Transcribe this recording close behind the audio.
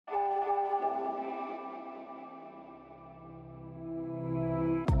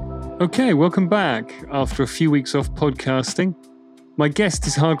Okay, welcome back after a few weeks off podcasting. My guest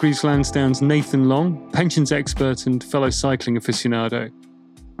is Hargreaves Lansdown's Nathan Long, pensions expert and fellow cycling aficionado.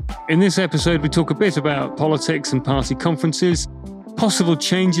 In this episode, we talk a bit about politics and party conferences, possible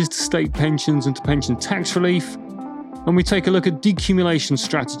changes to state pensions and to pension tax relief, and we take a look at decumulation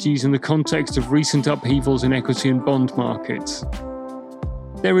strategies in the context of recent upheavals in equity and bond markets.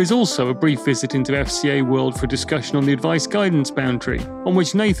 There is also a brief visit into FCA world for a discussion on the advice guidance boundary, on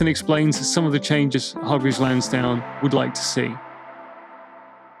which Nathan explains some of the changes Hargreaves Lansdown would like to see.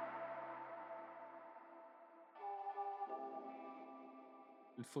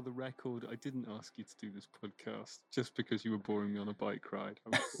 And for the record, I didn't ask you to do this podcast just because you were boring me on a bike ride.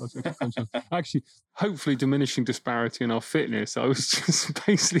 I was actually, hopefully diminishing disparity in our fitness. I was just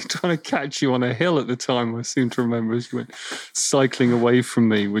basically trying to catch you on a hill at the time, I seem to remember, as you went cycling away from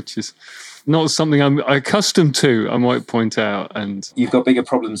me, which is not something I'm accustomed to, I might point out. And you've got bigger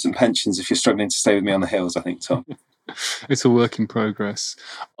problems than pensions if you're struggling to stay with me on the hills, I think, Tom. It's a work in progress.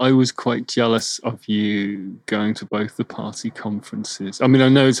 I was quite jealous of you going to both the party conferences. I mean, I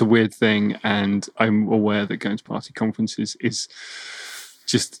know it's a weird thing, and I'm aware that going to party conferences is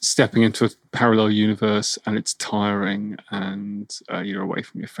just stepping into a parallel universe, and it's tiring, and you're away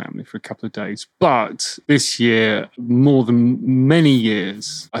from your family for a couple of days. But this year, more than many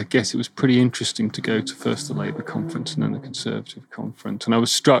years, I guess it was pretty interesting to go to first the Labour conference and then the Conservative conference. And I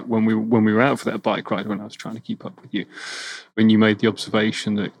was struck when we were out for that bike ride, when I was trying to keep up with you, when you made the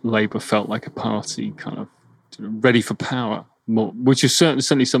observation that Labour felt like a party kind of ready for power. More, which is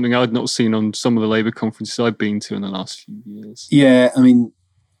certainly something I'd not seen on some of the Labour conferences I've been to in the last few years. Yeah, I mean,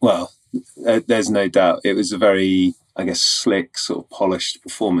 well, there's no doubt. It was a very, I guess, slick, sort of polished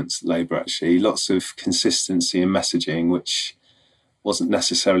performance, Labour, actually. Lots of consistency and messaging, which wasn't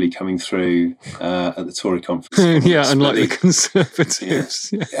necessarily coming through at the Tory conference. Yeah, unlike the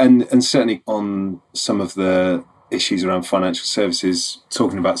Conservatives. Yeah. And certainly on some of the issues around financial services,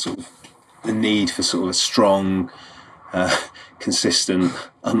 talking about sort of the need for sort of a strong, consistent,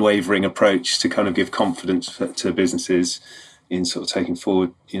 unwavering approach to kind of give confidence to businesses in sort of taking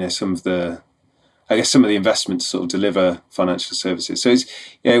forward, some of the investment to sort of deliver financial services. So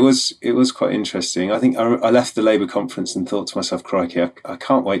it was quite interesting. I think I left the Labour conference and thought to myself, crikey, I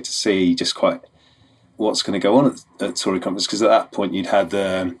can't wait to see just quite what's going to go on at the Tory conference, because at that point you'd had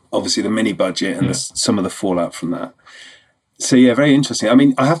obviously the mini budget and some of the fallout from that. So yeah, very interesting. I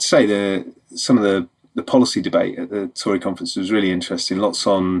mean, I have to say some of the policy debate at the Tory conference was really interesting. Lots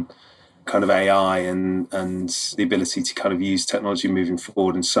on kind of AI and the ability to kind of use technology moving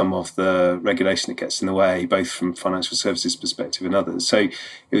forward, and some of the regulation that gets in the way, both from financial services perspective and others. So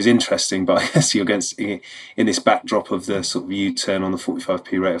it was interesting, but I guess you're against in this backdrop of the sort of U-turn on the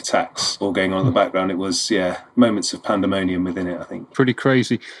 45p rate of tax all going on in the background. It was, moments of pandemonium within it, I think. Pretty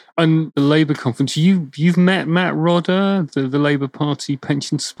crazy. And the Labour conference, you've met Matt Rodder, the Labour Party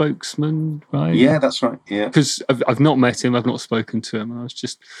pension spokesman, right? Yeah, that's right. Yeah, because I've not met him, I've not spoken to him. I was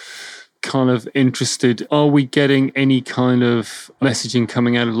just kind of interested. Are we getting any kind of messaging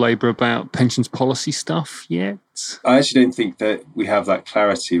coming out of Labour about pensions policy stuff yet? I actually don't think that we have that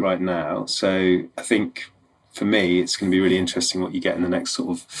clarity right now. So I think for me, it's going to be really interesting what you get in the next sort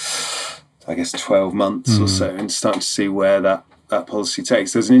of, I guess, 12 months or so, and starting to see where that policy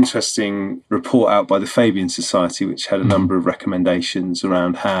takes. There's an interesting report out by the Fabian Society, which had a number of recommendations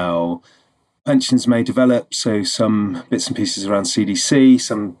around how pensions may develop. So some bits and pieces around CDC,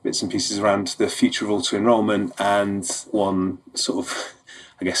 some bits and pieces around the future of auto-enrolment, and one sort of,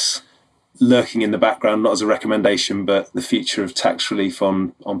 I guess, lurking in the background, not as a recommendation, but the future of tax relief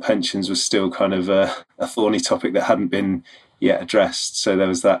on pensions was still kind of a thorny topic that hadn't been yet addressed. So there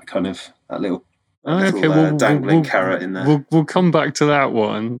was that kind of that little dangling carrot in there. We'll come back to that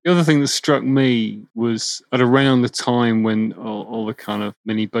one. The other thing that struck me was at around the time when all the kind of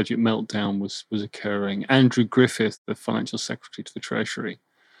mini budget meltdown was occurring, Andrew Griffith, the Financial Secretary to the Treasury,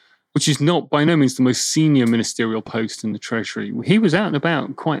 which is not by no means the most senior ministerial post in the Treasury, he was out and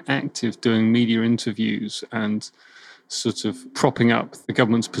about, quite active, doing media interviews and sort of propping up the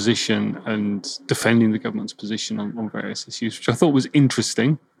government's position and defending the government's position on various issues, which I thought was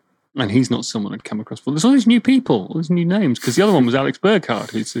interesting. And he's not someone I'd come across before. There's all these new people, all these new names, because the other one was Alex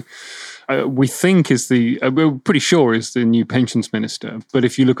Burkhardt, who's we think is we're pretty sure is the new pensions minister. But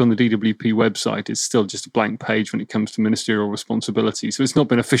if you look on the DWP website, it's still just a blank page when it comes to ministerial responsibility. So it's not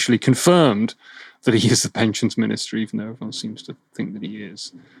been officially confirmed that he is the pensions minister, even though everyone seems to think that he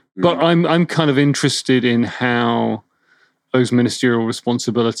is. But I'm kind of interested in how those ministerial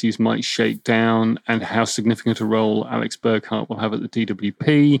responsibilities might shake down and how significant a role Alex Burkhardt will have at the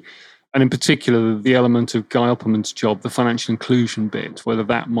DWP. And in particular, the element of Guy Opperman's job, the financial inclusion bit, whether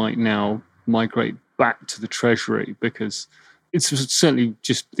that might now migrate back to the Treasury, because it's certainly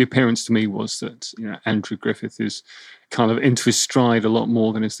just the appearance to me was that Andrew Griffith is kind of into his stride a lot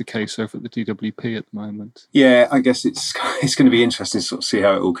more than is the case over at the DWP at the moment. Yeah, I guess it's going to be interesting to sort of see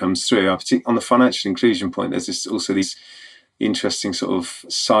how it all comes through. On the financial inclusion point, there's also these interesting sort of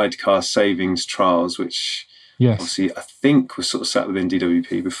sidecar savings trials, which obviously I think was sort of sat within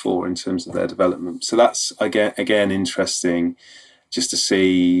DWP before in terms of their development. So that's again interesting just to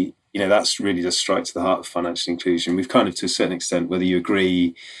see. That's really just straight to the heart of financial inclusion. We've kind of, to a certain extent, whether you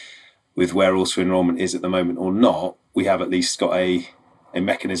agree with where auto enrolment is at the moment or not, we have at least got a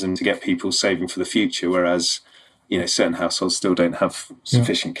mechanism to get people saving for the future, whereas certain households still don't have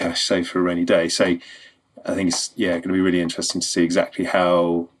sufficient cash saved for a rainy day. So I think it's going to be really interesting to see exactly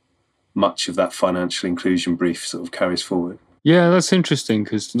how much of that financial inclusion brief sort of carries forward. Yeah, that's interesting,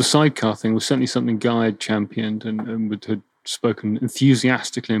 because the sidecar thing was certainly something Guy had championed and had spoken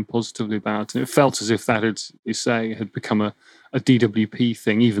enthusiastically and positively about. And it felt as if that had become a DWP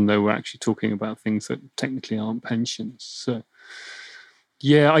thing, even though we're actually talking about things that technically aren't pensions. So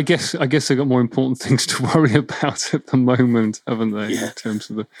yeah, I guess they've got more important things to worry about at the moment, haven't they? Yeah, in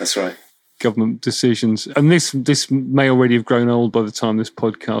terms of that's right. Government decisions. And this may already have grown old by the time this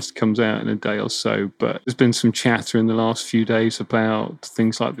podcast comes out in a day or so, but there's been some chatter in the last few days about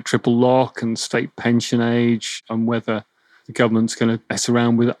things like the triple lock and state pension age, and whether the government's going to mess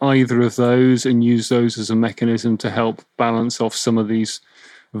around with either of those and use those as a mechanism to help balance off some of these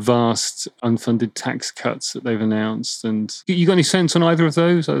vast unfunded tax cuts that they've announced. And you got any sense on either of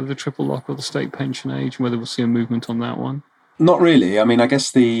those, either the triple lock or the state pension age, and whether we'll see a movement on that one? Not really. I mean, I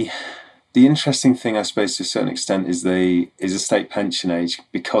guess the interesting thing, I suppose, to a certain extent, is a state pension age,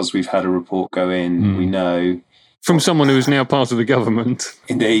 because we've had a report go in. We know from someone who is now part of the government.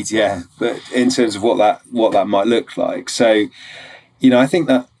 Indeed, yeah. But in terms of what that might look like, so I think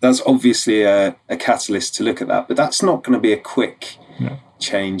that's obviously a catalyst to look at that, but that's not going to be a quick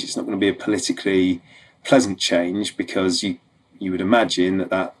change. It's not going to be a politically pleasant change, because you would imagine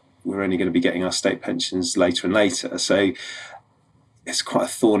that we're only going to be getting our state pensions later and later. So it's quite a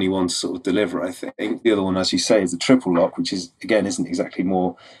thorny one to sort of deliver, I think. The other one, as you say, is the triple lock, which isn't exactly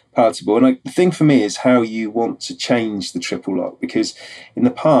more palatable. And the thing for me is how you want to change the triple lock, because in the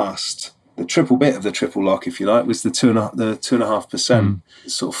past, the triple bit of the triple lock, if you like, was the 2.5%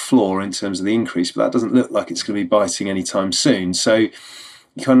 sort of floor in terms of the increase, but that doesn't look like it's going to be biting anytime soon. So you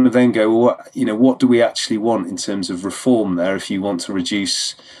kind of then go, well, what do we actually want in terms of reform there if you want to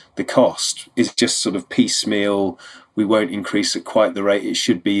reduce the cost? Is it just sort of piecemeal? We won't increase at quite the rate it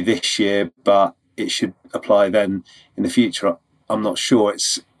should be this year, but it should apply then in the future. I'm not sure.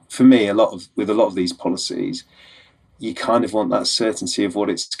 It's, for me, with a lot of these policies, you kind of want that certainty of what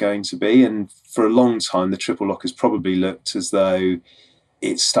it's going to be. And for a long time, the triple lock has probably looked as though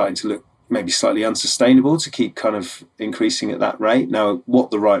it's starting to look maybe slightly unsustainable to keep kind of increasing at that rate. Now, what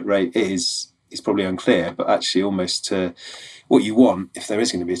the right rate is probably unclear, but actually almost to what you want, if there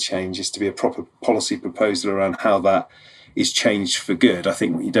is going to be a change, is to be a proper policy proposal around how that is changed for good. I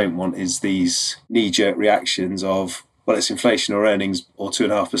think what you don't want is these knee-jerk reactions of, well, it's inflation or earnings or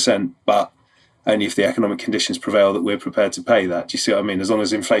 2.5%, but only if the economic conditions prevail that we're prepared to pay that. Do you see what I mean? As long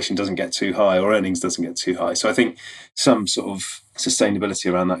as inflation doesn't get too high or earnings doesn't get too high. So I think some sort of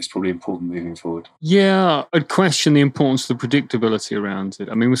sustainability around that is probably important moving forward. Yeah, I'd question the importance of the predictability around it.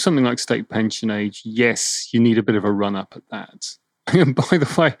 I mean, with something like state pension age, yes, you need a bit of a run-up at that. And by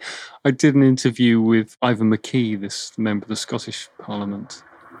the way, I did an interview with Ivan McKee, this member of the Scottish Parliament,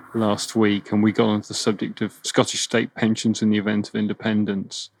 last week, and we got onto the subject of Scottish state pensions in the event of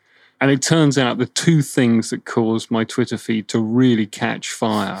independence. And it turns out the two things that caused my Twitter feed to really catch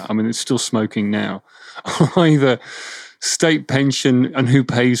fire, I mean, it's still smoking now, are either state pension and who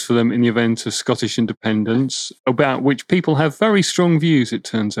pays for them in the event of Scottish independence, about which people have very strong views, it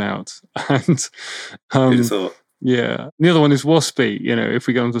turns out. And Who'd have thought? Yeah. The other one is WASPy, if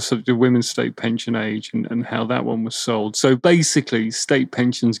we go on to the subject of women's state pension age and how that one was sold. So basically, state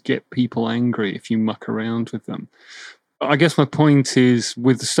pensions get people angry if you muck around with them. I guess my point is,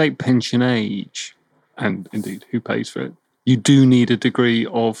 with the state pension age, and indeed who pays for it, you do need a degree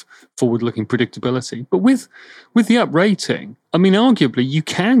of forward-looking predictability. But with the uprating, I mean, arguably, you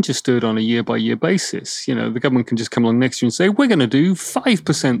can just do it on a year-by-year basis. The government can just come along next year and say, we're going to do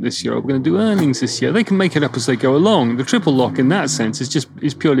 5% this year, or we're going to do earnings this year. They can make it up as they go along. The triple lock, in that sense,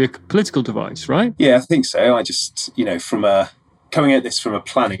 is purely a political device, right? Yeah, I think so. I just, coming at this from a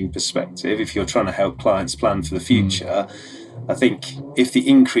planning perspective, if you're trying to help clients plan for the future, I think if the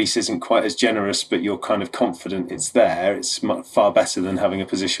increase isn't quite as generous, but you're kind of confident it's there, it's far better than having a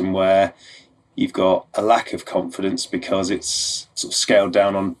position where you've got a lack of confidence because it's sort of scaled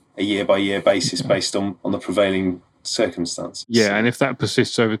down on a year-by-year basis based on the prevailing circumstances. Yeah, and if that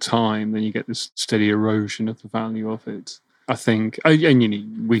persists over time, then you get this steady erosion of the value of it. I think,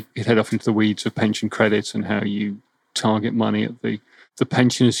 and we head off into the weeds of pension credit and how you target money at the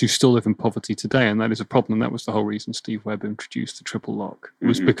pensioners who still live in poverty today, and that is a problem. And that was the whole reason Steve Webb introduced the triple lock. It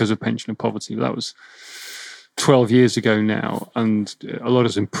was because of pensioner poverty. That was 12 years ago now, and a lot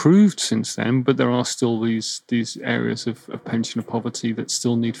has improved since then, but there are still these areas of pensioner poverty that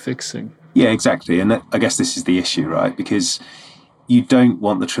still need fixing. Yeah, exactly. And I guess this is the issue, right? Because you don't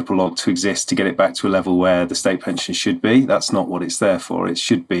want the triple lock to exist to get it back to a level where the state pension should be. That's not what it's there for. It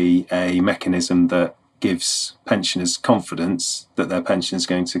should be a mechanism that gives pensioners confidence that their pension is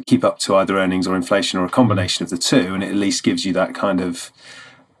going to keep up to either earnings or inflation or a combination of the two, and it at least gives you that kind of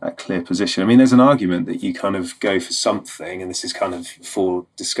that clear position. I mean, there's an argument that you kind of go for something, and this is kind of for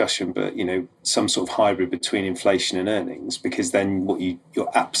discussion, but some sort of hybrid between inflation and earnings, because then what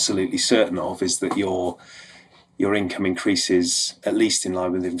you're absolutely certain of is that your income increases at least in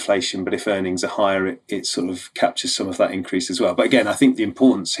line with inflation, but if earnings are higher, it sort of captures some of that increase as well. But again, I think the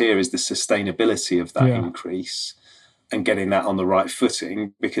importance here is the sustainability of that increase and getting that on the right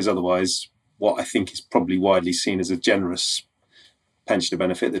footing, because otherwise what I think is probably widely seen as a generous pensioner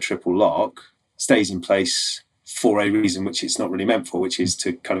benefit, the triple lock, stays in place for a reason which it's not really meant for, which is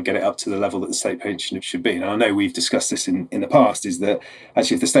to kind of get it up to the level that the state pension should be. And I know we've discussed this in the past, is that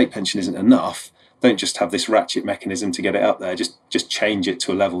actually if the state pension isn't enough, don't just have this ratchet mechanism to get it up there, just change it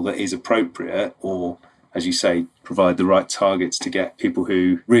to a level that is appropriate, or, as you say, provide the right targets to get people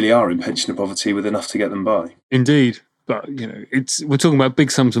who really are in pensioner poverty with enough to get them by. Indeed. But, we're talking about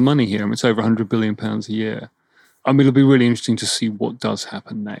big sums of money here. It's over £100 billion a year. I mean, it'll be really interesting to see what does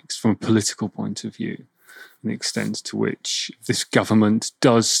happen next from a political point of view, and the extent to which this government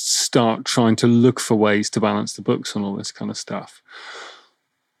does start trying to look for ways to balance the books on all this kind of stuff.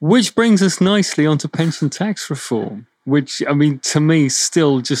 Which brings us nicely onto pension tax reform, which, I mean, to me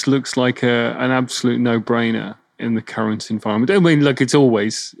still just looks like an absolute no-brainer in the current environment. I mean, look, it's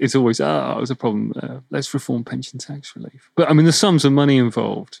always, there's a problem there. Let's reform pension tax relief. But, I mean, the sums of money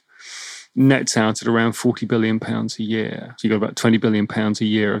involved nets out at around £40 billion a year. So you've got about £20 billion a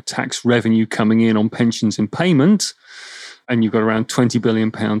year of tax revenue coming in on pensions in payment, and you've got around £20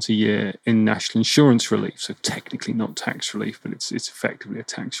 billion a year in national insurance relief. So technically not tax relief, but it's effectively a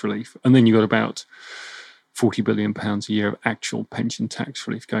tax relief. And then you've got about £40 billion a year of actual pension tax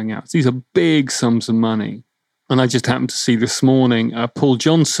relief going out. So these are big sums of money. And I just happened to see this morning Paul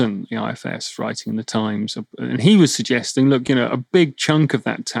Johnson, the IFS, writing in the Times, and he was suggesting, look, a big chunk of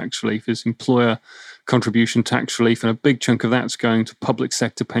that tax relief is employer contribution tax relief, and a big chunk of that's going to public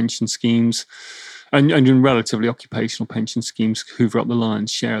sector pension schemes, and in relatively occupational pension schemes hoover up the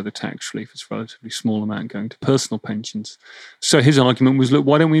lion's share of the tax relief. It's a relatively small amount going to personal pensions. So his argument was, look,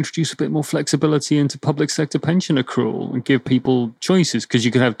 why don't we introduce a bit more flexibility into public sector pension accrual and give people choices? Because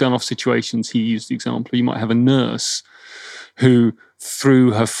you could have done-off situations. He used the example, you might have a nurse who,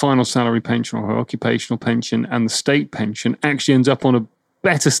 through her final salary pension or her occupational pension and the state pension, actually ends up on a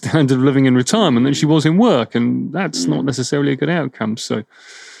better standard of living in retirement than she was in work. And that's not necessarily a good outcome.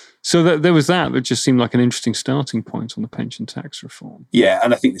 So that there was that just seemed like an interesting starting point on the pension tax reform. Yeah,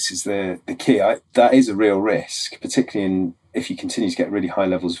 and I think this is the key. That is a real risk, particularly if you continue to get really high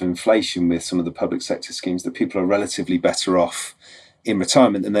levels of inflation with some of the public sector schemes, that people are relatively better off in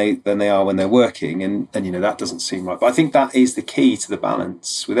retirement than they are when they're working, and that doesn't seem right. But I think that is the key to the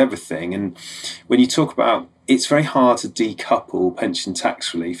balance with everything. And when you talk about, it's very hard to decouple pension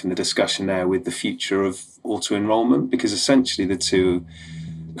tax relief in the discussion now with the future of auto-enrolment, because essentially the two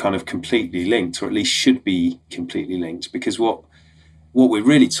kind of completely linked, or at least should be completely linked. Because what we're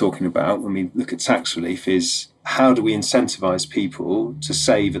really talking about when we look at tax relief is, how do we incentivize people to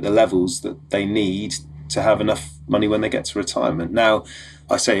save at the levels that they need to have enough money when they get to retirement? Now,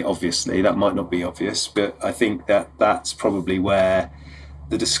 I say obviously, that might not be obvious, but I think that's probably where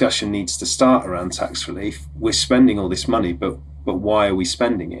the discussion needs to start around tax relief. We're spending all this money, but why are we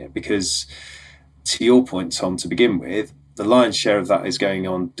spending it? Because, to your point, Tom, to begin with, the lion's share of that is going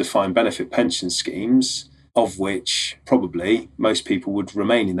on defined benefit pension schemes, of which probably most people would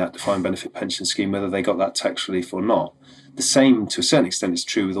remain in that defined benefit pension scheme whether they got that tax relief or not. The same, to a certain extent, is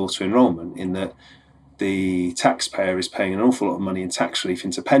true with auto-enrolment, in that the taxpayer is paying an awful lot of money in tax relief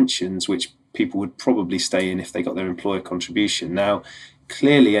into pensions, which people would probably stay in if they got their employer contribution. Now,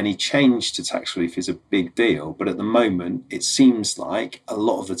 clearly any change to tax relief is a big deal, but at the moment it seems like a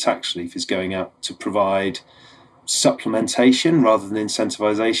lot of the tax relief is going out to provide supplementation rather than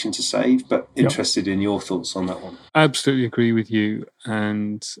incentivization to save, but interested in your thoughts on that one. I absolutely agree with you.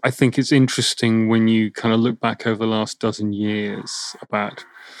 And I think it's interesting when you kind of look back over the last dozen years about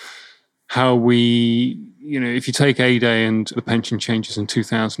how we, if you take A-Day and the pension changes in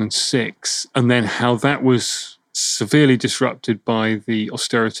 2006, and then how that was severely disrupted by the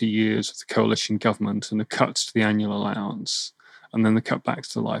austerity years of the coalition government and the cuts to the annual allowance, and then the cutbacks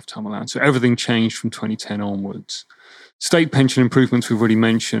to the lifetime allowance. So everything changed from 2010 onwards. State pension improvements we've already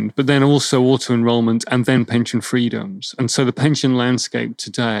mentioned, but then also auto-enrollment and then pension freedoms. And so the pension landscape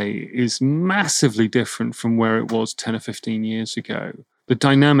today is massively different from where it was 10 or 15 years ago. The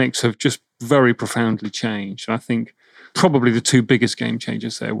dynamics have just very profoundly changed. And I think probably the two biggest game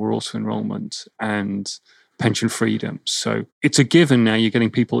changers there were auto-enrollment and pension freedom. So it's a given now you're getting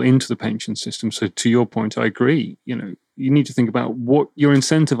people into the pension system. So to your point, I agree. You need to think about what you're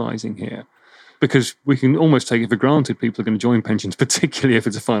incentivizing here, because we can almost take it for granted people are going to join pensions, particularly if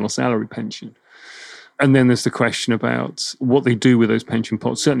it's a final salary pension. And then there's the question about what they do with those pension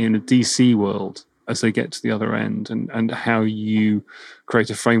pots, certainly in a DC world, as they get to the other end, and how you create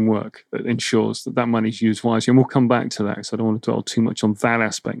a framework that ensures that money is used wisely. And we'll come back to that, so I don't want to dwell too much on that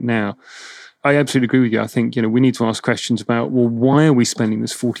aspect now. I absolutely agree with you. I think, we need to ask questions about, well, why are we spending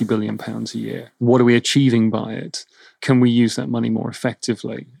this £40 billion a year? What are we achieving by it? Can we use that money more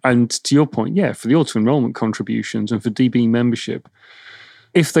effectively? And to your point, for the auto-enrollment contributions and for DB membership,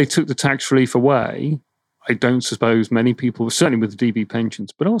 if they took the tax relief away, I don't suppose many people, certainly with the DB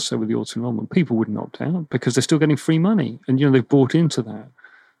pensions, but also with the auto-enrollment, people wouldn't opt out because they're still getting free money. And, they've bought into that.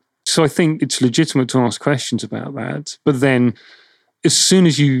 So I think it's legitimate to ask questions about that. But then as soon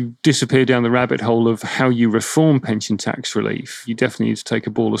as you disappear down the rabbit hole of how you reform pension tax relief, you definitely need to take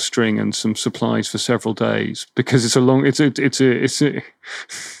a ball of string and some supplies for several days, because it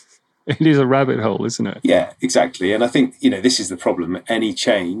is a rabbit hole, isn't it? Yeah, exactly. And I think, this is the problem. Any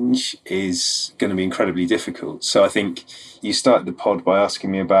change is going to be incredibly difficult. So I think you started the pod by asking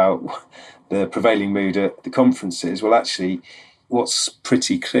me about the prevailing mood at the conferences. Well, actually, what's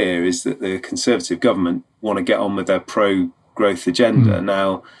pretty clear is that the Conservative government want to get on with their pro-growth agenda.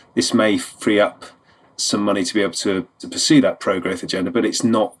 Now, this may free up some money to be able to pursue that pro-growth agenda, but it's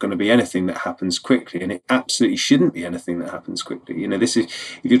not going to be anything that happens quickly, and it absolutely shouldn't be anything that happens quickly. This is,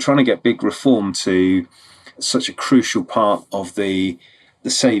 if you're trying to get big reform to such a crucial part of the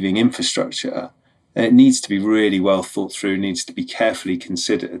saving infrastructure, it needs to be really well thought through, needs to be carefully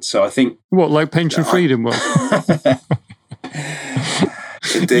considered. So I think like pension freedom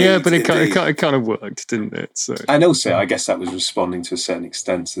Indeed, yeah, but it kind of worked, didn't it? So, and also, I guess that was responding to a certain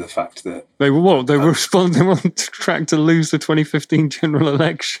extent to the fact that they were responding. They were on track to lose the 2015 general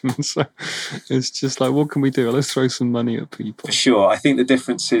election. So it's just like, what can we do? Let's throw some money at people. For sure, I think the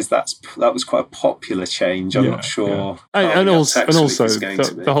difference is that was quite a popular change. I'm not sure. Yeah. And also,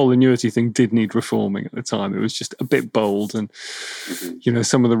 the whole annuity thing did need reforming at the time. It was just a bit bold, and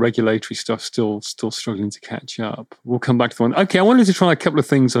some of the regulatory stuff still struggling to catch up. We'll come back to the one. Okay, I wanted to try a couple of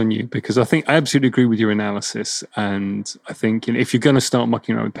things on you, because I think I absolutely agree with your analysis, and I think if you're going to start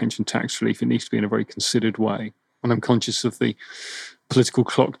mucking around with pension tax relief, it needs to be in a very considered way. And I'm conscious of the political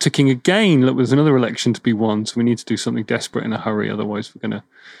clock ticking again. Look, there's another election to be won, so we need to do something desperate in a hurry, otherwise we're going to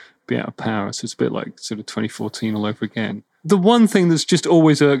be out of power. So it's a bit like sort of 2014 all over again. The one thing that's just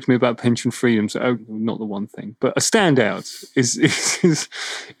always irked me about pension freedoms, not the one thing, but a standout is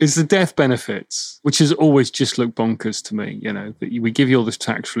the death benefits, which has always just looked bonkers to me. That we give you all this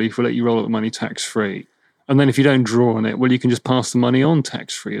tax relief, we'll let you roll out the money tax free. And then if you don't draw on it, well, you can just pass the money on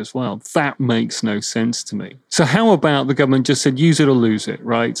tax free as well. That makes no sense to me. So how about the government just said, use it or lose it,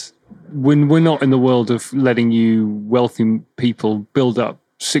 right? When we're not in the world of letting you wealthy people build up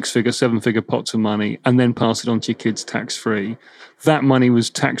 6-figure, 7-figure pots of money and then pass it on to your kids tax-free. That money was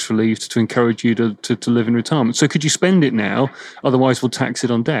tax relieved to encourage you to live in retirement. So could you spend it now? Otherwise, we'll tax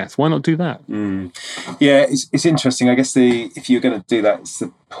it on death. Why not do that? Yeah, it's interesting. I guess if you're going to do that, it's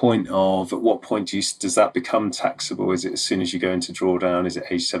the point of at what point does that become taxable? Is it as soon as you go into drawdown? Is it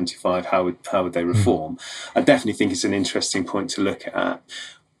age 75? How would they reform? I definitely think it's an interesting point to look at.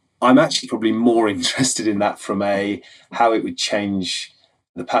 I'm actually probably more interested in that from how it would change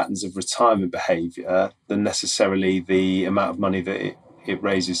the patterns of retirement behaviour than necessarily the amount of money that it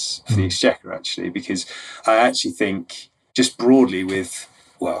raises for the exchequer, actually, because I actually think just broadly with,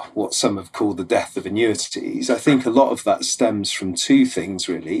 what some have called the death of annuities, I think a lot of that stems from two things,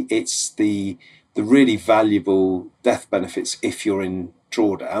 really. It's the really valuable death benefits if you're in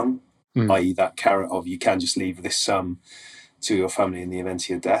drawdown, i.e. that carrot of you can just leave this sum to your family in the event of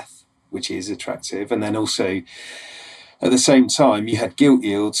your death, which is attractive. And then also At the same time, you had gilt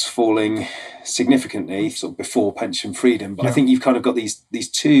yields falling significantly sort of before pension freedom. But I think you've kind of got these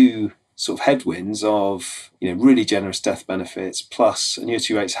two sort of headwinds of, really generous death benefits plus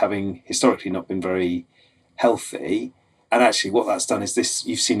annuity rates having historically not been very healthy. And actually what that's done is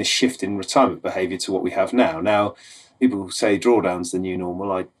you've seen a shift in retirement behaviour to what we have now. Now, people say drawdown's the new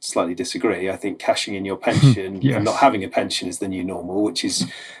normal. I slightly disagree. I think cashing in your pension and not having a pension is the new normal, which is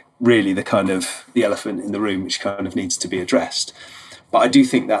really the elephant in the room, which kind of needs to be addressed. But I do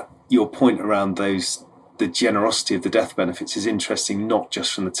think that your point around the generosity of the death benefits is interesting, not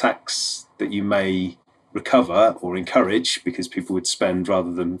just from the tax that you may recover or encourage because people would spend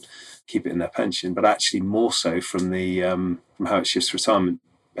rather than keep it in their pension, but actually more so from from how it shifts retirement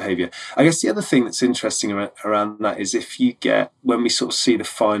behaviour. I guess the other thing that's interesting around that is when we sort of see the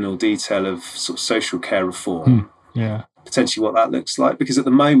final detail of sort of social care reform, potentially what that looks like. Because at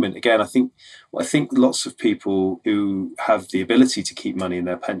the moment, again, I think lots of people who have the ability to keep money in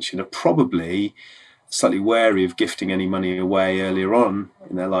their pension are probably slightly wary of gifting any money away earlier on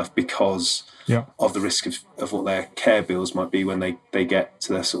in their life because of the risk of what their care bills might be when they get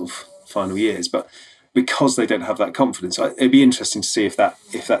to their sort of final years. But because they don't have that confidence, it'd be interesting to see if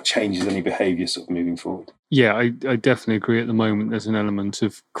that changes any behaviour sort of moving forward. Yeah, I definitely agree. At the moment, there's an element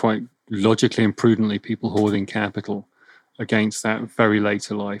of quite logically and prudently people hoarding capital against that very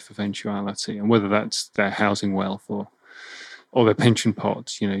later life eventuality, and whether that's their housing wealth or their pension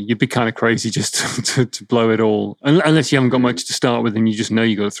pots, you'd be kind of crazy just to blow it all, unless you haven't got much to start with and you just know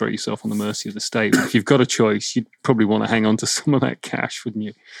you've got to throw yourself on the mercy of the state. But if you've got a choice, you'd probably want to hang on to some of that cash, wouldn't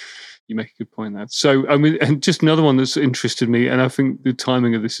you? You make a good point there. So, I mean, and just another one that's interested me, and I think the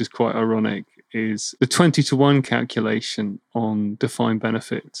timing of this is quite ironic, is the 20-to-1 calculation on defined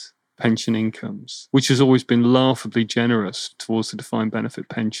benefit pension incomes, which has always been laughably generous towards the defined benefit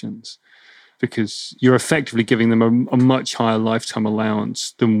pensions, because you're effectively giving them a much higher lifetime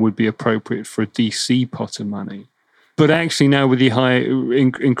allowance than would be appropriate for a DC pot of money. But actually now with the high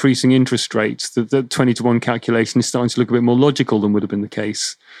increasing interest rates, the 20-to-1 calculation is starting to look a bit more logical than would have been the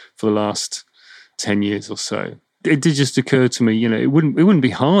case for the last 10 years or so. It did just occur to me, it wouldn't be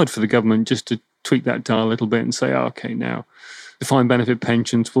hard for the government just to tweak that dial a little bit and say, okay, now defined benefit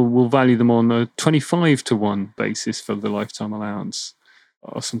pensions, we'll value them on a 25-to-1 basis for the lifetime allowance,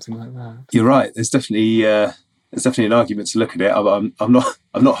 or something like that. You're right. There's definitely an argument to look at it. I'm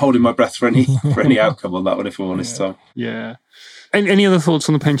not holding my breath for any outcome on that one, if I'm honest. Yeah. Any other thoughts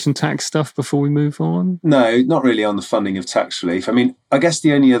on the pension tax stuff before we move on? No, not really on the funding of tax relief. I mean, I guess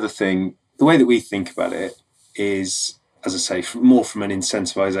the only other thing, the way that we think about it is, as I say, more from an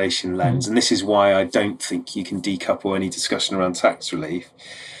incentivisation lens. And this is why I don't think you can decouple any discussion around tax relief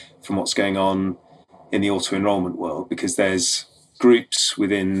from what's going on in the auto-enrolment world, because there's groups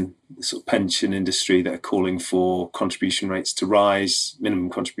within the sort of pension industry that are calling for contribution rates to rise, minimum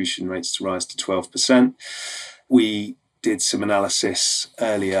contribution rates to rise to 12%. We did some analysis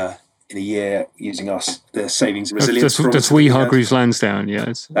earlier in a year using the savings and resilience. That's We Hargreaves Lansdown,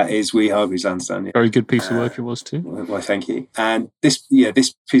 yes. That is We Hargreaves Lansdown. Yeah. Very good piece of work it was too. Well, thank you. And this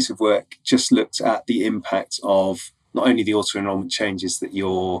piece of work just looked at the impact of not only the auto-enrolment changes that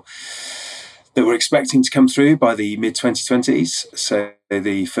we're expecting to come through by the mid-2020s, so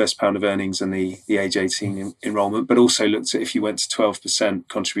the first pound of earnings and the age 18 enrolment, but also looked at if you went to 12%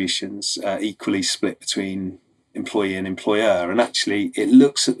 contributions, equally split between employee and employer. And actually, it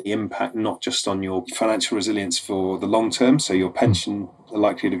looks at the impact not just on your financial resilience for the long term, so your pension, the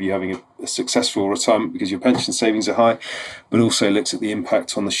likelihood of you having a successful retirement because your pension savings are high, but also looks at the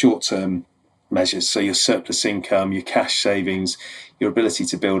impact on the short term measures, so your surplus income, your cash savings, your ability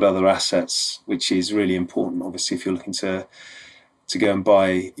to build other assets, which is really important, obviously, if you're looking to go and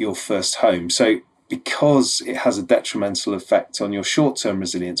buy your first home. So because it has a detrimental effect on your short-term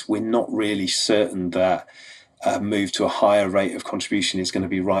resilience, we're not really certain that a move to a higher rate of contribution is going to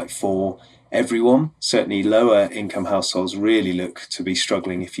be right for everyone. Certainly lower income households really look to be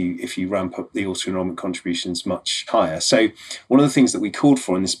struggling if you ramp up the auto-enrolment contributions much higher. So one of the things that we called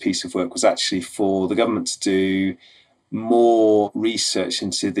for in this piece of work was actually for the government to do more research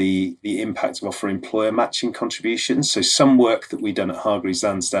into the impact of offering employer matching contributions. So some work that we've done at Hargreaves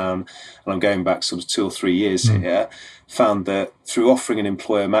Lansdown, and I'm going back sort of 2 or 3 years here, found that through offering an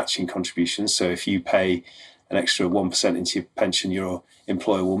employer matching contribution, so if you pay an extra 1% into your pension, your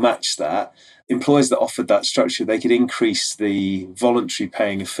employer will match that. Employers that offered that structure, they could increase the voluntary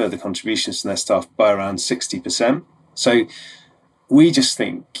paying of further contributions from their staff by around 60%. So we just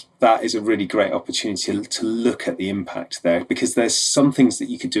think that is a really great opportunity to look at the impact there, because there's some things that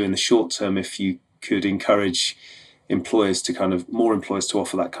you could do in the short term if you could encourage more employers to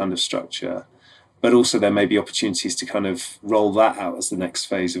offer that kind of structure. But also there may be opportunities to kind of roll that out as the next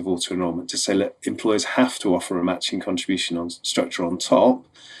phase of auto-enrollment, to say, look, employers have to offer a matching contribution on structure on top,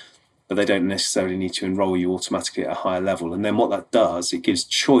 but they don't necessarily need to enroll you automatically at a higher level. And then what that does, it gives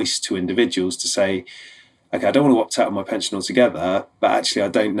choice to individuals to say, okay, I don't want to opt out of my pension altogether, but actually I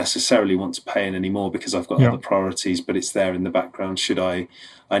don't necessarily want to pay in anymore because I've got other priorities, but it's there in the background should I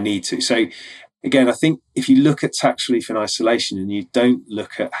need to. So again, I think if you look at tax relief in isolation and you don't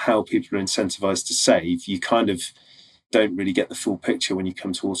look at how people are incentivized to save, you kind of don't really get the full picture when you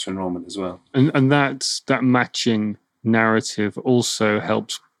come to auto-enrollment as well. And that matching narrative also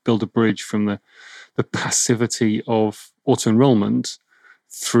helps build a bridge from the passivity of auto-enrollment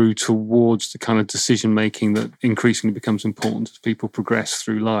through towards the kind of decision-making that increasingly becomes important as people progress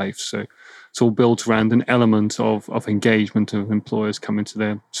through life. So it's all built around an element of engagement of employers coming to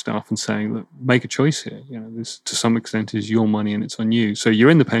their staff and saying, look, make a choice here. This to some extent is your money and it's on you. So you're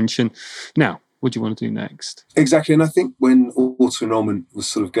in the pension. Now, what do you want to do next? Exactly. And I think when auto-enrollment was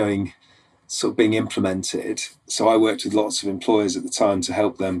sort of being implemented, so I worked with lots of employers at the time to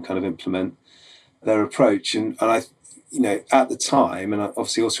help them kind of implement their approach. And I, at the time, and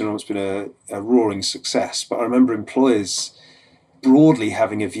obviously auto-enrollment's been a roaring success, but I remember employers broadly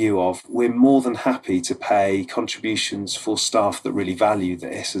having a view of, we're more than happy to pay contributions for staff that really value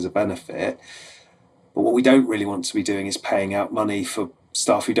this as a benefit. But what we don't really want to be doing is paying out money for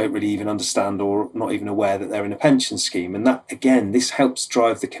staff who don't really even understand or not even aware that they're in a pension scheme. And that, again, this helps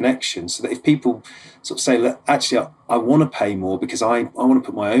drive the connection, so that if people sort of say, look, actually, I want to pay more because I want to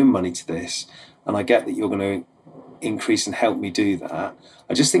put my own money to this, and I get that you're going to increase and help me do that.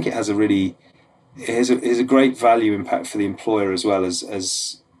 I just think it has a great value impact for the employer, as well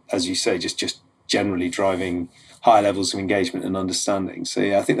as you say, just generally driving high levels of engagement and understanding. So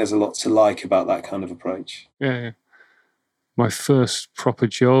yeah, I think there's a lot to like about that kind of approach. Yeah. My first proper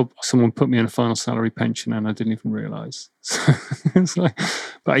job, someone put me in a final salary pension and I didn't even realise. So it's like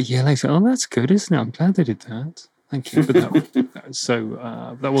about a year later, oh, that's good, isn't it? I'm glad they did that. Thank you. But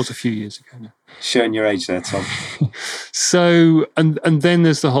that was a few years ago now. Showing your age there, Tom. So, and then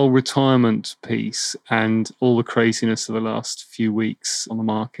there's the whole retirement piece and all the craziness of the last few weeks on the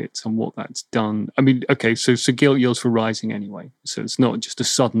market and what that's done. I mean, okay, so gilt yields were rising anyway. So it's not just a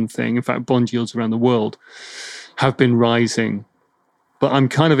sudden thing. In fact, bond yields around the world have been rising. But I'm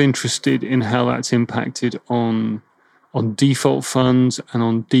kind of interested in how that's impacted on default funds and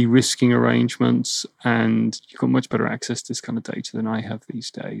on de-risking arrangements, and you've got much better access to this kind of data than I have these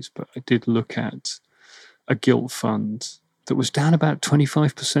days. But I did look at a gilt fund that was down about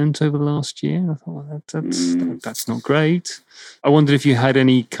 25% over the last year. I thought, well, that's not great. I wondered if you had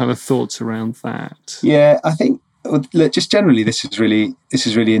any kind of thoughts around that. Yeah, I think, look, just generally, this is really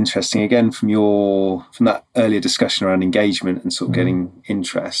interesting. Again, from that earlier discussion around engagement and sort of getting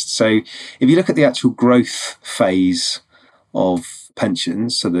interest. So, if you look at the actual growth phase of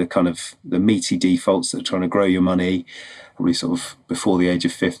pensions, so the meaty defaults that are trying to grow your money, probably sort of before the age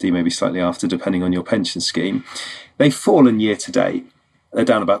of 50, maybe slightly after, depending on your pension scheme, they've fallen year to date. They're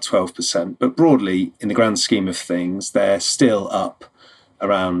down about 12%, but broadly, in the grand scheme of things, they're still up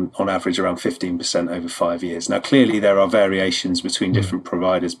on average around 15% over 5 years. Now, clearly there are variations between different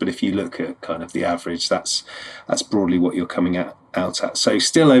providers, but if you look at kind of the average, that's broadly what you're coming out at. So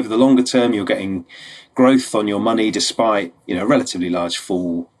still over the longer term, you're getting growth on your money despite, a relatively large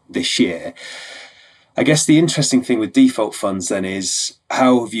fall this year. I guess the interesting thing with default funds then is,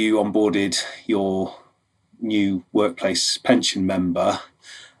 how have you onboarded your new workplace pension member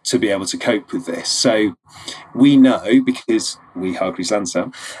to be able to cope with this? So we know, because we, Hargreaves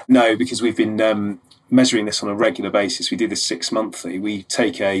Lansdown, know, because we've been measuring this on a regular basis. We do this 6 monthly. We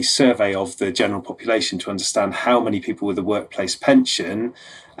take a survey of the general population to understand how many people with a workplace pension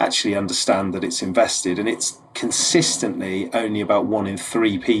actually understand that it's invested. And it's consistently only about 1 in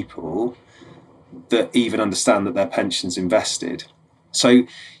 3 people that even understand that their pension's invested. So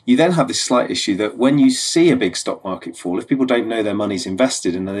you then have this slight issue that when you see a big stock market fall, if people don't know their money's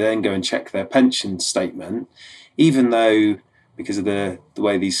invested and they then go and check their pension statement, even though, because of the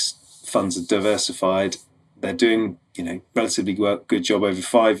way these funds are diversified, they're doing relatively good job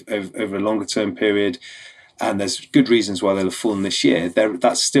over a longer term period, and there's good reasons why they'll have fallen this year,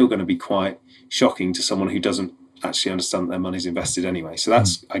 that's still going to be quite shocking to someone who doesn't actually understand that their money's invested anyway. So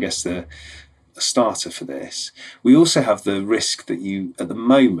that's, I guess, the starter for this. We also have the risk that at the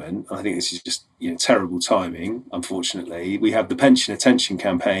moment, I think this is just terrible timing, unfortunately, we have the pension attention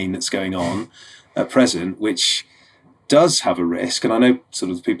campaign that's going on at present, which does have a risk, and I know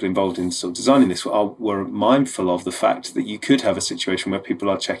sort of the people involved in sort of designing this were mindful of the fact that you could have a situation where people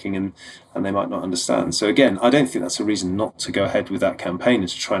are checking and they might not understand. So again, I don't think that's a reason not to go ahead with that campaign and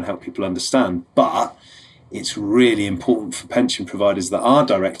to try and help people understand. But it's really important for pension providers that are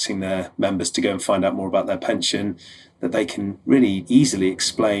directing their members to go and find out more about their pension, that they can really easily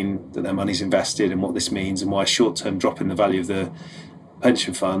explain that their money's invested and what this means and why a short-term drop in the value of the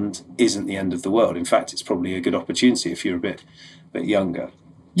pension fund isn't the end of the world. In fact, it's probably a good opportunity if you're a bit younger.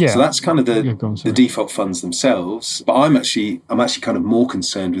 Yeah. So that's kind of the default funds themselves. But I'm actually kind of more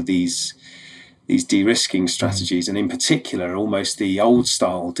concerned with these de-risking strategies, and in particular, almost the old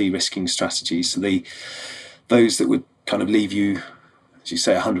style de-risking strategies. So those that would kind of leave you, as you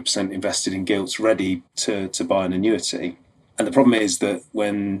say, 100% invested in gilts, ready to buy an annuity. And the problem is that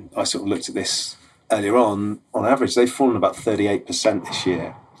when I sort of looked at this earlier on average, they've fallen about 38% this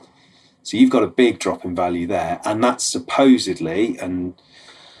year. So you've got a big drop in value there. And that's supposedly, and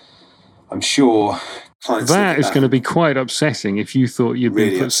I'm sure clients... That is going to be quite upsetting if you thought you'd really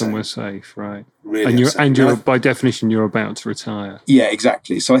been put upsetting. Somewhere safe, right? Really and you're by definition, you're about to retire. Yeah,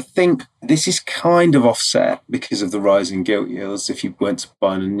 exactly. So I think this is kind of offset because of the rise in gilt yields if you weren't to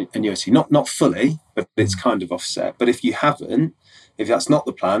buy an annuity. Not fully, but it's kind of offset. But if you haven't, if that's not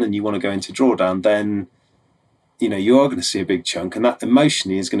the plan and you want to go into drawdown, then you are going to see a big chunk, and that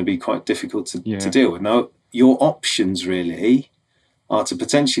emotionally is going to be quite difficult to deal with. Now, your options really are to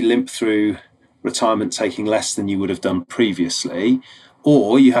potentially limp through retirement taking less than you would have done previously,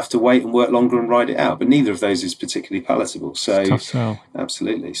 or you have to wait and work longer and ride it out. But neither of those is particularly palatable. So tough sell.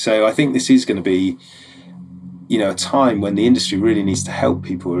 Absolutely. So I think this is going to be a time when the industry really needs to help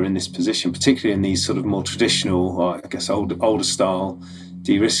people who are in this position, particularly in these sort of more traditional, or I guess older style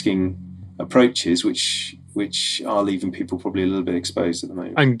de-risking approaches, which are leaving people probably a little bit exposed at the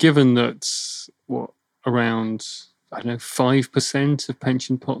moment. And given that around 5% of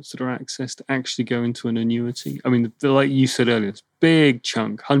pension pots that are accessed actually go into an annuity. I mean, like you said earlier, it's a big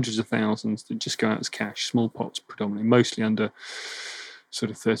chunk, hundreds of thousands that just go out as cash, small pots predominantly, mostly under sort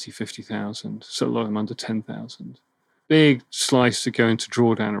of 30, 50,000. So a lot of them under 10,000. Big slice that go into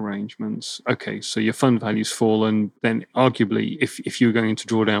drawdown arrangements. Okay, so your fund value's fallen. Then arguably, if you were going into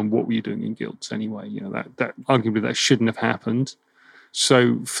drawdown, what were you doing in gilts anyway? That arguably that shouldn't have happened.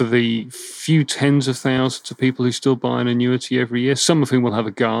 So for the few tens of thousands of people who still buy an annuity every year, some of whom will have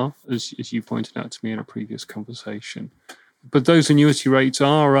a GAR, as you pointed out to me in a previous conversation. But those annuity rates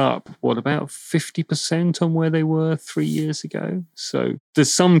are up, about 50% on where they were 3 years ago. So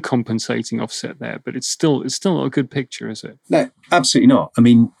there's some compensating offset there, but it's still not a good picture, is it? No, absolutely not. I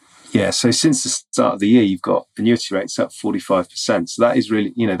mean, yeah, so since the start of the year, you've got annuity rates up 45%. So that is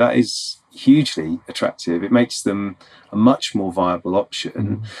really, that is hugely attractive. It makes them a much more viable option.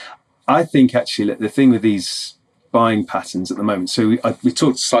 Mm-hmm. I think actually the thing with these buying patterns at the moment, so we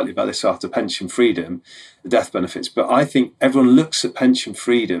talked slightly about this after pension freedom, the death benefits, but I think everyone looks at pension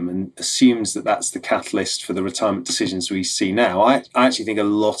freedom and assumes that that's the catalyst for the retirement decisions we see now. I actually think a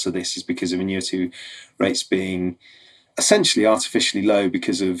lot of this is because of annuity rates being essentially artificially low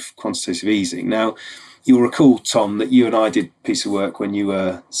because of quantitative easing. Now, you'll recall, Tom, that you and I did a piece of work when you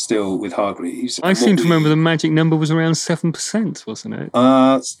were still with Hargreaves. I seem to remember the magic number was around 7%, wasn't it?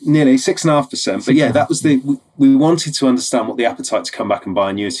 Nearly 6.5%. But yeah, that was we wanted to understand what the appetite to come back and buy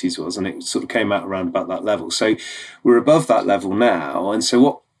annuities was, and it sort of came out around about that level. So we're above that level now. And so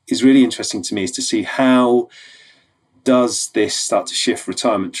what is really interesting to me is to see how does this start to shift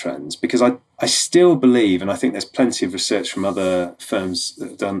retirement trends? Because I still believe, and I think there's plenty of research from other firms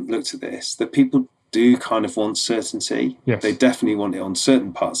that have looked at this, that people do kind of want certainty. Yes. They definitely want it on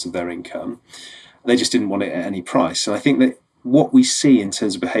certain parts of their income. They just didn't want it at any price. And I think that what we see in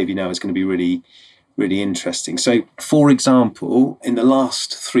terms of behaviour now is going to be really, really interesting. So, for example, in the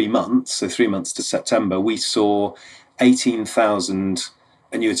last 3 months, so 3 months to September, we saw 18,000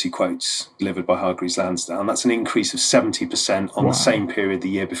 annuity quotes delivered by Hargreaves Lansdown. That's an increase of 70% on the same period the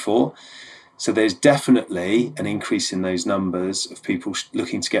year before. So there's definitely an increase in those numbers of people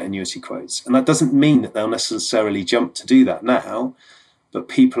looking to get annuity quotes. And that doesn't mean that they'll necessarily jump to do that now, but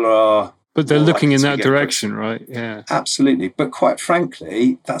people are... But they're looking in that direction, right? Yeah. Absolutely. But quite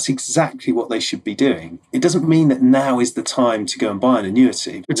frankly, that's exactly what they should be doing. It doesn't mean that now is the time to go and buy an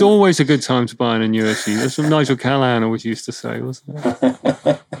annuity. It's always a good time to buy an annuity. That's what Nigel Callahan always used to say, wasn't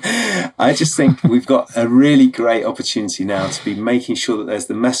it? I just think we've got a really great opportunity now to be making sure that there's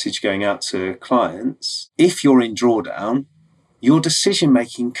the message going out to clients. If you're in drawdown, your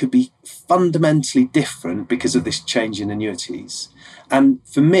decision-making could be fundamentally different because of this change in annuities. And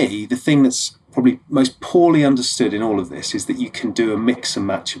for me, the thing that's probably most poorly understood in all of this is that you can do a mix and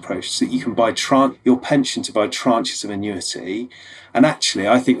match approach, so that you can buy your pension to buy tranches of annuity. And actually,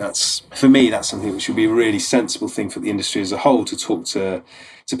 I think that's, for me, that's something which would be a really sensible thing for the industry as a whole to talk to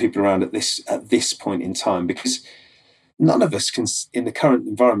people around at this point in time, because none of us can, in the current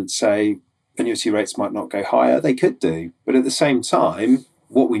environment, say annuity rates might not go higher. They could do. But at the same time,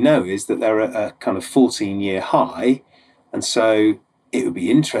 what we know is that they're at a kind of 14-year high. And so it would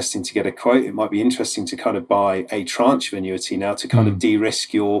be interesting to get a quote. It might be interesting to kind of buy a tranche of annuity now to kind of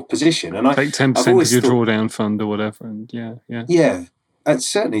de-risk your position. And take 10% of your drawdown fund or whatever. And yeah. And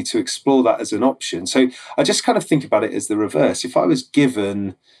certainly to explore that as an option. So I just kind of think about it as the reverse. If I was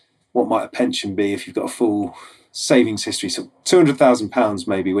given, what might a pension be if you've got a full savings history, so £200,000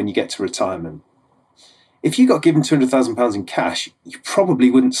 maybe when you get to retirement. If you got given £200,000 in cash, you probably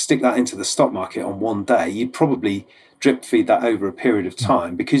wouldn't stick that into the stock market on one day. You'd probably drip feed that over a period of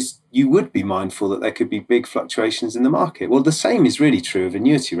time, because you would be mindful that there could be big fluctuations in the market. Well, the same is really true of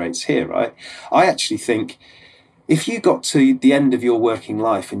annuity rates here, right? I actually think if you got to the end of your working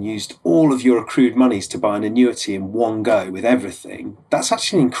life and used all of your accrued monies to buy an annuity in one go with everything, that's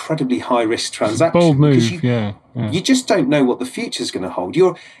actually an incredibly high risk transaction. Bold move, yeah. You just don't know what the future's going to hold.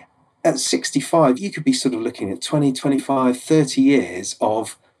 You're at 65, you could be sort of looking at 20, 25, 30 years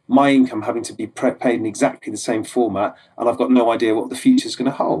of my income having to be paid in exactly the same format, and I've got no idea what the future's going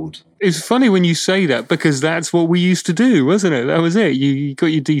to hold. It's funny when you say that, because that's what we used to do, wasn't it? That was it. You got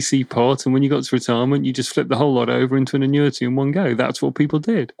your DC pot, and when you got to retirement, you just flipped the whole lot over into an annuity in one go. That's what people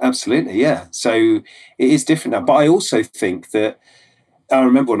did. Absolutely, yeah. So it is different now. But I also think that, I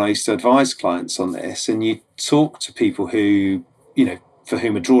remember when I used to advise clients on this, and you talk to people who, for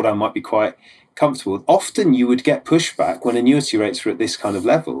whom a drawdown might be quite comfortable, often you would get pushback when annuity rates were at this kind of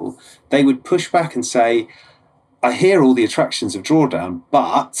level. They would push back and say, I hear all the attractions of drawdown,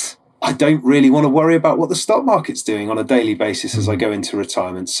 but I don't really want to worry about what the stock market's doing on a daily basis as I go into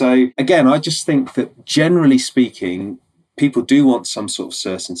retirement. So again, I just think that generally speaking, people do want some sort of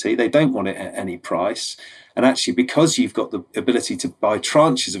certainty. They don't want it at any price. And actually, because you've got the ability to buy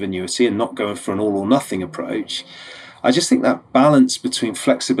tranches of annuity and not go for an all or nothing approach, I just think that balance between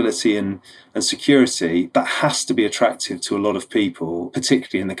flexibility and security, that has to be attractive to a lot of people,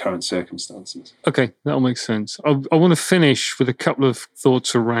 particularly in the current circumstances. Okay, that'll make sense. I want to finish with a couple of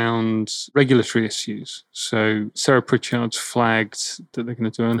thoughts around regulatory issues. So Sarah Pritchard's flagged that they're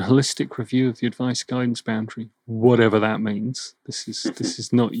going to do a holistic review of the advice guidance boundary, whatever that means. This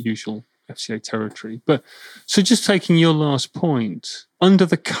is not usual FCA territory. But so just taking your last point, under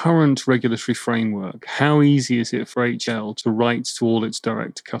the current regulatory framework, how easy is it for HL to write to all its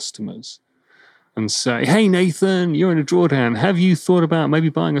direct customers and say, hey, Nathan, you're in a drawdown. Have you thought about maybe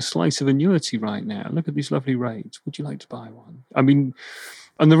buying a slice of annuity right now? Look at these lovely rates. Would you like to buy one? I mean,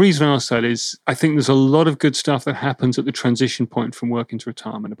 and the reason I ask that is I think there's a lot of good stuff that happens at the transition point from work into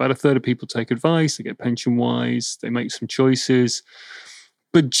retirement. About a third of people take advice, they get pension-wise, they make some choices.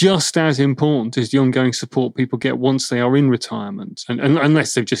 But just as important is the ongoing support people get once they are in retirement, and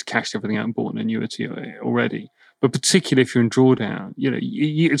unless they've just cashed everything out and bought an annuity already. But particularly if you're in drawdown,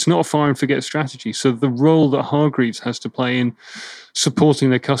 it's not a fire and forget strategy. So the role that Hargreaves has to play in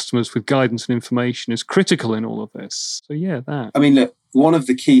supporting their customers with guidance and information is critical in all of this. So yeah, that. I mean, look, one of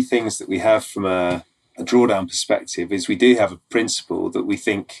the key things that we have from a drawdown perspective is we do have a principle that we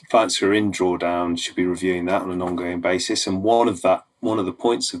think clients who are in drawdown should be reviewing that on an ongoing basis. And one of the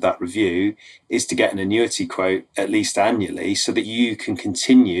points of that review is to get an annuity quote at least annually, so that you can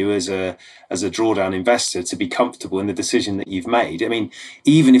continue as a drawdown investor to be comfortable in the decision that you've made. I mean,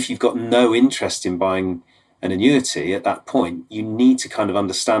 even if you've got no interest in buying an annuity at that point, you need to kind of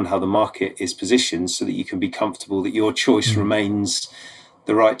understand how the market is positioned so that you can be comfortable that your choice remains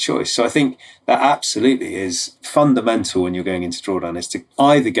the right choice. So I think that absolutely is fundamental when you're going into drawdown, is to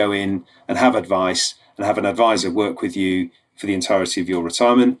either go in and have advice and have an advisor work with you for the entirety of your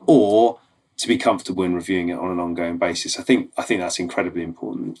retirement, or to be comfortable in reviewing it on an ongoing basis. I think that's incredibly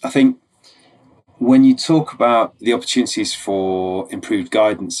important. I think when you talk about the opportunities for improved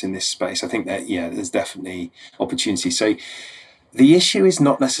guidance in this space, I think that, there's definitely opportunity. So the issue is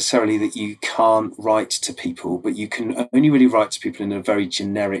not necessarily that you can't write to people, but you can only really write to people in a very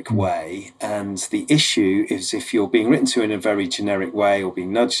generic way. And the issue is, if you're being written to in a very generic way or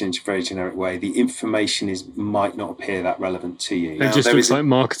being nudged into a very generic way, the information might not appear that relevant to you. It just looks like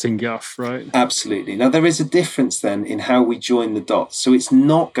marketing guff, right? Absolutely. Now, there is a difference then in how we join the dots. So it's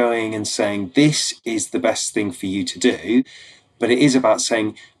not going and saying this is the best thing for you to do, but it is about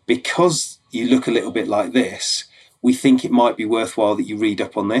saying, because you look a little bit like this, we think it might be worthwhile that you read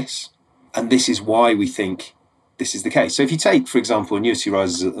up on this. And this is why we think this is the case. So if you take, for example, annuity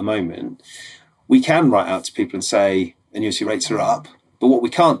risers at the moment, we can write out to people and say annuity rates are up. But what we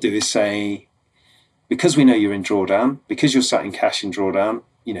can't do is say, because we know you're in drawdown, because you're sat in cash in drawdown,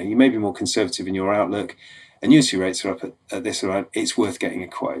 you may be more conservative in your outlook, annuity rates are up at this amount, it's worth getting a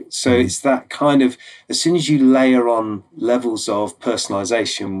quote. So it's that kind of, as soon as you layer on levels of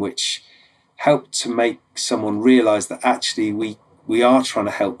personalisation, which help to make someone realise that actually we are trying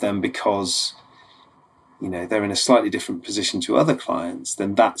to help them because they're in a slightly different position to other clients,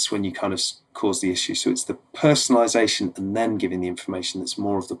 then that's when you kind of cause the issue. So it's the personalisation and then giving the information that's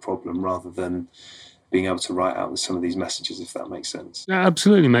more of the problem, rather than being able to write out with some of these messages, if that makes sense. That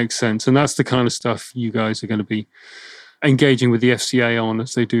absolutely makes sense. And that's the kind of stuff you guys are going to be engaging with the FCA on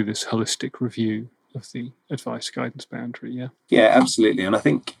as they do this holistic review of the advice guidance boundary. Yeah, absolutely. And I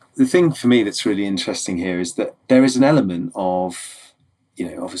think the thing for me that's really interesting here is that there is an element of,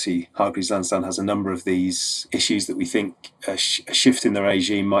 obviously Hargreaves Lansdown has a number of these issues that we think a shift in the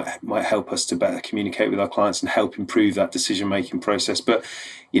regime might help us to better communicate with our clients and help improve that decision-making process. But,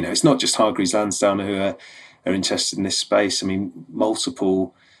 it's not just Hargreaves Lansdown who are interested in this space. I mean,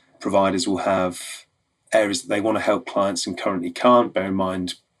 multiple providers will have areas that they want to help clients and currently can't. Bear in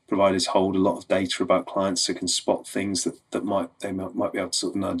mind, providers hold a lot of data about clients, so can spot things that they might be able to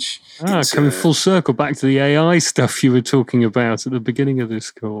sort of nudge. Coming full circle back to the AI stuff you were talking about at the beginning of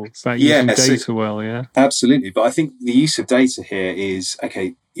this call. It's like using data well, yeah? Absolutely. But I think the use of data here is,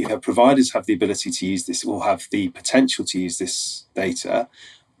 okay, providers have the ability to use this, or have the potential to use this data,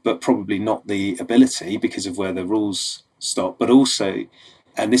 but probably not the ability because of where the rules stop. But also,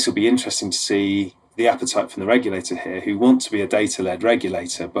 and this will be interesting to see, the appetite from the regulator here, who want to be a data-led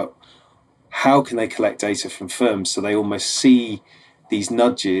regulator, but how can they collect data from firms so they almost see these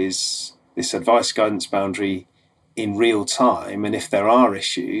nudges, this advice guidance boundary in real time, and if there are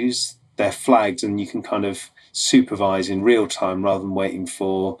issues, they're flagged and you can kind of supervise in real time rather than waiting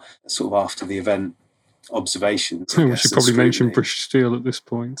for sort of after the event observations. We should probably mention British Steel at this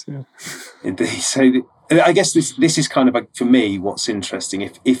point. Yeah, indeed. So I guess this is kind of, like, for me, what's interesting.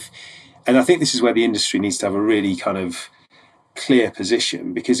 And I think this is where the industry needs to have a really kind of clear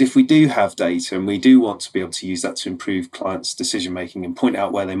position, because if we do have data and we do want to be able to use that to improve clients' decision making and point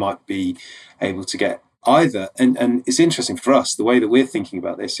out where they might be able to get either, and it's interesting for us, the way that we're thinking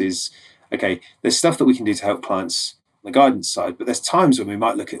about this is, okay, there's stuff that we can do to help clients on the guidance side, but there's times when we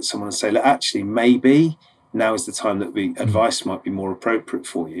might look at someone and say, look, actually, maybe now is the time that advice might be more appropriate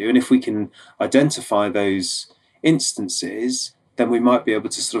for you. And if we can identify those instances, then we might be able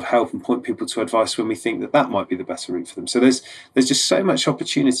to sort of help and point people to advice when we think that might be the better route for them. So there's just so much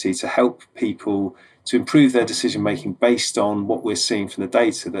opportunity to help people to improve their decision making based on what we're seeing from the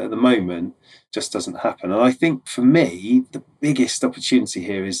data that at the moment just doesn't happen. And I think for me, the biggest opportunity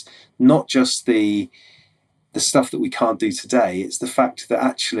here is not just the stuff that we can't do today, it's the fact that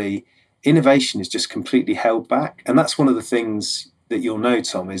actually innovation is just completely held back. And that's one of the things that you'll know,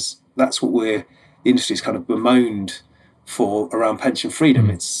 Tom, is that's what the industry's kind of bemoaned for around pension freedom.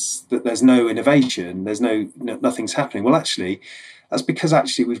 It's that there's no innovation, there's nothing's happening. Well, actually, that's because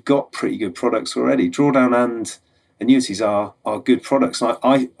actually we've got pretty good products already. Drawdown and annuities are good products. And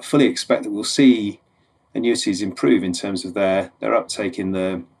I fully expect that we'll see annuities improve in terms of their uptake in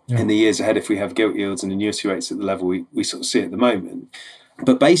the years ahead if we have gilt yields and annuity rates at the level we sort of see at the moment.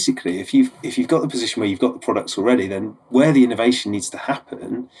 But basically, if you've got the position where you've got the products already, then where the innovation needs to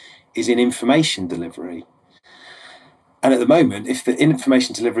happen is in information delivery. And at the moment, if the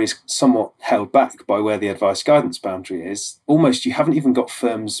information delivery is somewhat held back by where the advice guidance boundary is, almost you haven't even got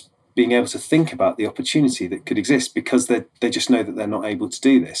firms being able to think about the opportunity that could exist because they just know that they're not able to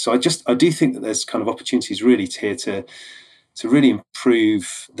do this. So I do think that there's kind of opportunities really to really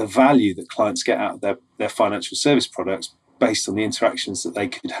improve the value that clients get out of their financial service products based on the interactions that they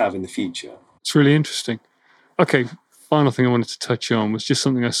could have in the future. It's really interesting. Okay, final thing I wanted to touch on was just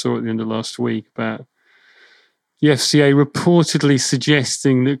something I saw at the end of last week about the FCA reportedly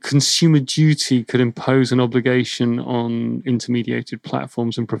suggesting that Consumer Duty could impose an obligation on intermediated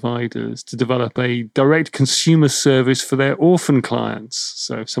platforms and providers to develop a direct consumer service for their orphan clients.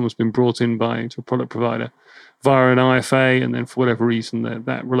 So if someone's been brought in to a product provider via an IFA, and then for whatever reason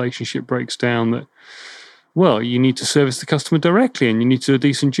that relationship breaks down, that, well, you need to service the customer directly and you need to do a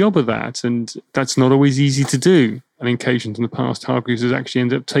decent job of that. And that's not always easy to do. And on occasions in the past, Hargreaves has actually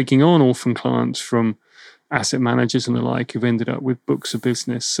ended up taking on orphan clients from asset managers and the like who've ended up with books of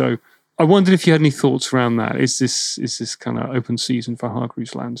business. So I wondered if you had any thoughts around that. Is this kind of open season for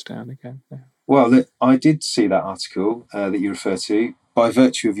Hargreaves Lansdown again? Yeah. Well, I did see that article that you refer to by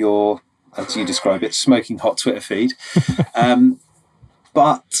virtue of your, as you describe it, smoking hot Twitter feed.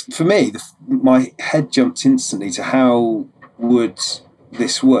 But for me, my head jumped instantly to how would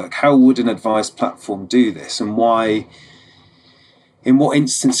this work? How would an advice platform do this, and why? In what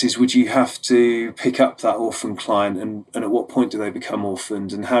instances would you have to pick up that orphan client, and at what point do they become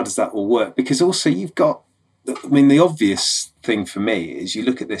orphaned, and how does that all work? Because also you've got, the obvious thing for me is you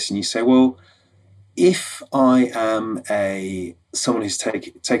look at this and you say, well, if I am someone who's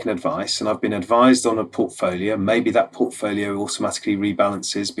taken advice and I've been advised on a portfolio, maybe that portfolio automatically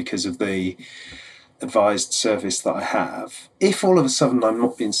rebalances because of the advised service that I have. If all of a sudden I'm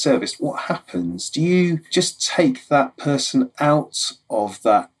not being serviced, what happens? Do you just take that person out of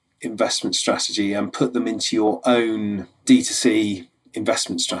that investment strategy and put them into your own D2C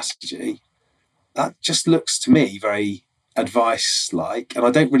investment strategy? That just looks to me very advice-like, and I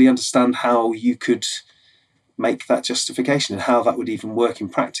don't really understand how you could make that justification and how that would even work in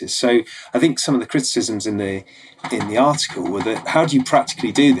practice. So I think some of the criticisms in the article were that how do you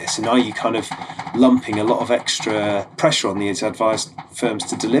practically do this, and are you kind of lumping a lot of extra pressure on these advised firms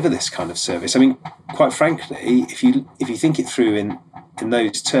to deliver this kind of service? I mean, quite frankly, if you think it through in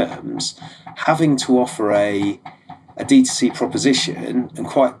those terms, having to offer a D2C proposition and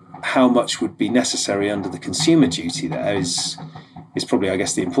quite how much would be necessary under the consumer duty there is probably, I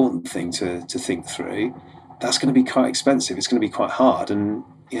guess, the important thing to think through. That's going to be quite expensive. It's going to be quite hard. And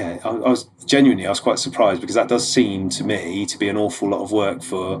yeah, I was quite surprised, because that does seem to me to be an awful lot of work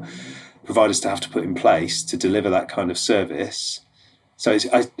for providers to have to put in place to deliver that kind of service. So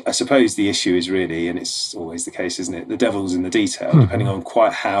I suppose the issue is really, and it's always the case, isn't it? The devil's in the detail, depending on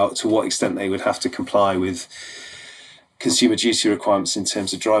to what extent they would have to comply with consumer duty requirements in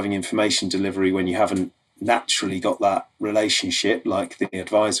terms of driving information delivery when you haven't naturally got that relationship like the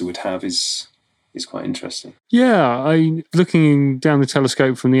advisor would have is quite interesting. Yeah, looking down the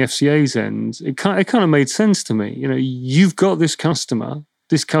telescope from the FCA's end, it kind of made sense to me. You've got this customer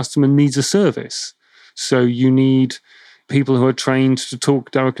needs a service. So you need people who are trained to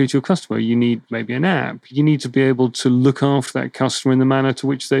talk directly to your customer. You need maybe an app. You need to be able to look after that customer in the manner to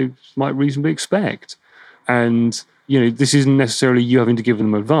which they might reasonably expect. And this isn't necessarily you having to give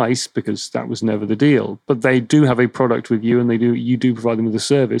them advice, because that was never the deal. But they do have a product with you, and you do provide them with a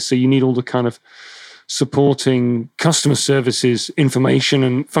service. So you need all the kind of supporting customer services information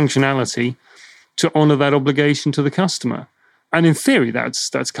and functionality to honour that obligation to the customer. And in theory, that's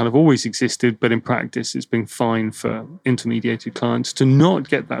kind of always existed, but in practice, it's been fine for intermediated clients to not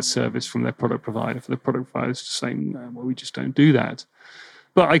get that service from their product provider, for the product providers to say, no, well, we just don't do that.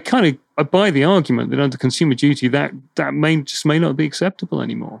 But I buy the argument that under consumer duty, that may not be acceptable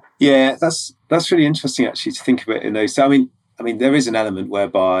anymore. Yeah, that's really interesting actually to think about in those. I mean, there is an element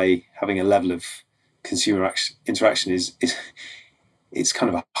whereby having a level of consumer interaction is it's kind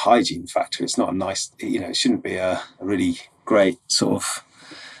of a hygiene factor. It's not a nice, it shouldn't be a really great sort of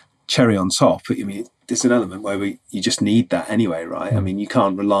cherry on top. I mean, there's an element where you just need that anyway, right? I mean, you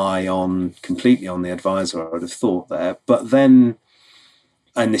can't rely completely on the advisor, I would have thought there. But then,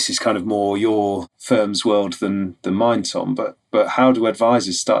 and this is kind of more your firm's world than mine, Tom, but how do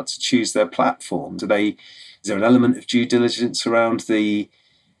advisors start to choose their platform? Is there an element of due diligence around the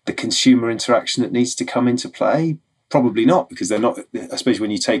consumer interaction that needs to come into play? Probably not, because they're not, especially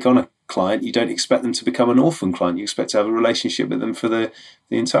when you take on a client, you don't expect them to become an orphan client. You expect to have a relationship with them for the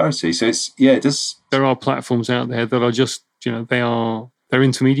entirety. So it does. There are platforms out there that are just, they're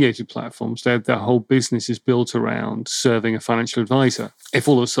intermediated platforms. Their whole business is built around serving a financial advisor. If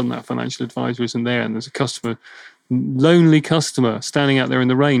all of a sudden that financial advisor isn't there and there's a lonely customer standing out there in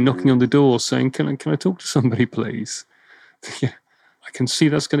the rain, knocking on the door saying, can I talk to somebody, please? Yeah, I can see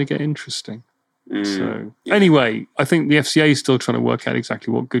that's going to get interesting. So anyway, I think the FCA is still trying to work out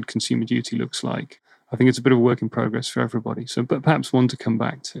exactly what good consumer duty looks like. I think it's a bit of a work in progress for everybody. So, but perhaps one to come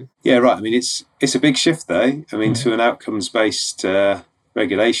back to. Yeah, right. I mean, it's a big shift, though. I mean, to an outcomes-based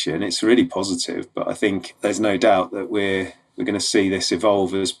regulation, it's really positive. But I think there's no doubt that we're going to see this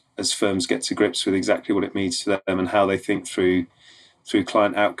evolve as firms get to grips with exactly what it means to them and how they think through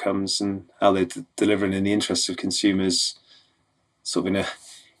client outcomes and how they're delivering in the interests of consumers, sort of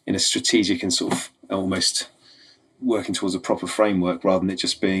in a strategic and sort of almost working towards a proper framework rather than it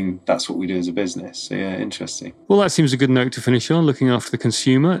just being that's what we do as a business. So yeah, interesting. Well, that seems a good note to finish on, looking after the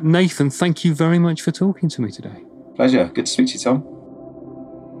consumer. Nathan, thank you very much for talking to me today. Pleasure. Good to speak to you, Tom.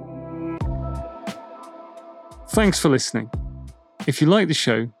 Thanks for listening. If you like the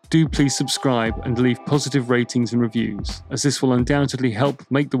show, do please subscribe and leave positive ratings and reviews, as this will undoubtedly help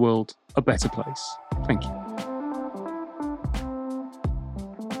make the world a better place. Thank you.